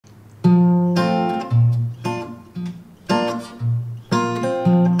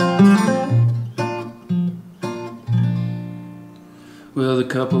the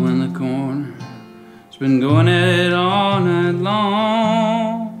couple in the corner has been going at it all night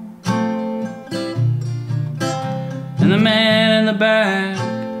long, and the man in the back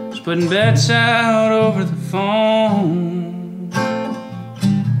is putting bets out over the phone.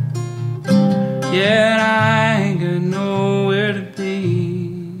 Yeah, and I ain't got nowhere to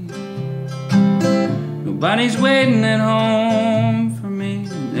be. Nobody's waiting at home for me,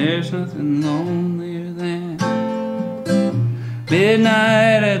 and there's nothing lonelier than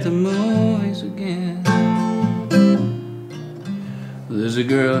midnight at the movies again. There's a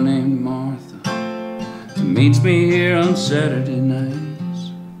girl named Martha who meets me here on Saturday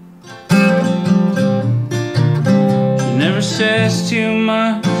nights. She never says too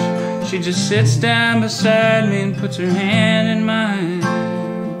much, she just sits down beside me and puts her hand in mine.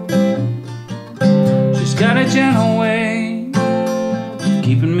 She's got a gentle way of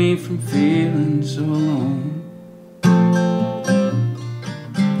keeping me from feeling so alone.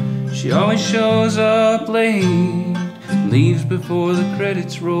 She always shows up late, leaves before the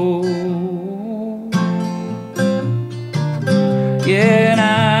credits roll. Yeah, and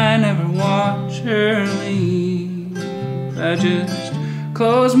I never watch her leave. I just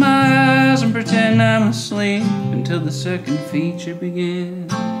close my eyes and pretend I'm asleep until the second feature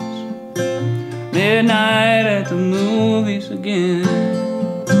begins. Midnight at the movies again.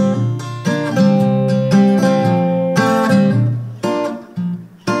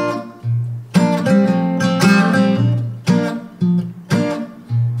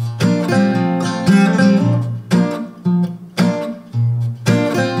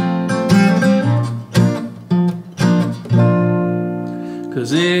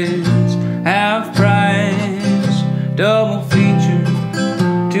 'Cause it's half price, double feature,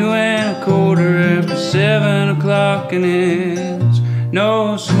 2 1/4 every 7 o'clock, and it's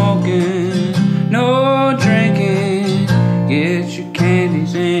no smoking, no drinking. Get your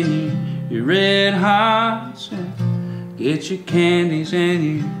candies and your red hots. Get your candies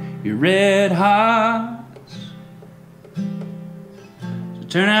and your red hots. So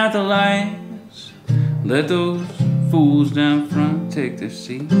turn out the lights, let those fools down front take their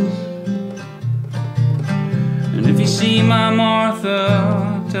seats. And if you see my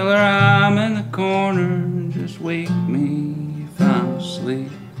Martha, tell her I'm in the corner and just wake me if I'm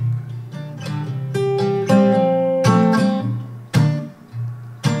asleep.